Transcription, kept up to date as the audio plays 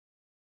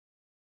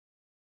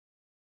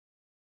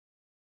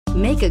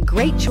Make a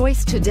great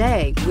choice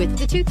today with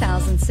the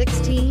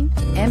 2016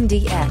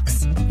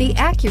 MDX. The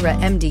Acura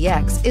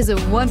MDX is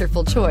a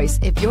wonderful choice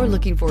if you're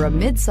looking for a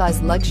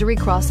mid-size luxury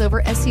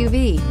crossover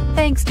SUV.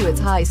 Thanks to its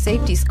high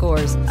safety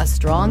scores, a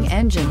strong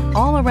engine,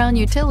 all-around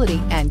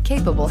utility, and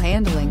capable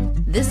handling,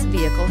 this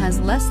vehicle has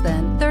less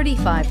than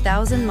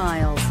 35,000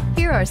 miles.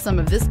 Here are some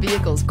of this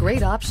vehicle's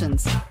great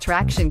options: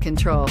 traction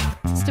control,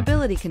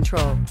 stability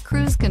control,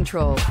 cruise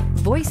control,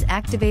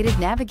 voice-activated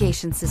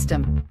navigation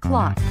system,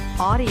 clock,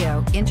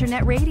 audio,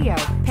 internet radio,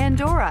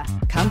 Pandora,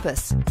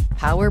 compass,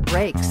 power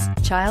brakes,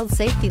 child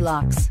safety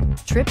locks,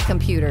 trip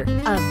computer.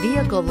 A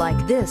vehicle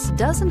like this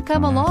doesn't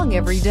come along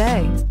every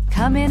day.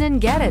 Come in and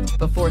get it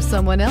before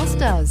someone else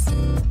does.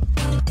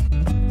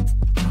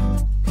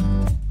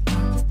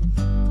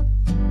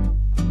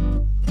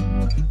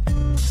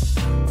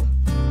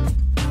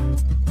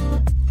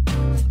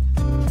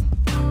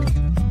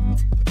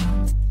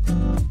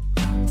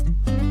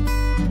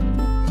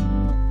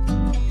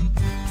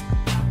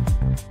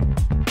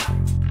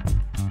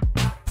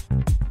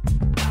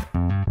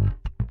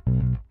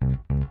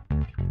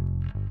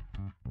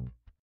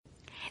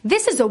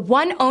 This is a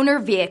one-owner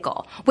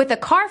vehicle with a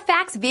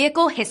Carfax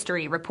Vehicle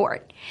History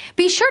Report.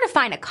 Be sure to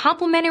find a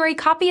complimentary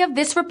copy of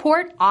this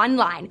report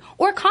online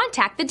or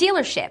contact the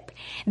dealership.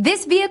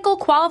 This vehicle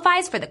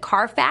qualifies for the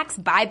Carfax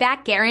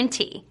Buyback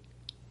Guarantee.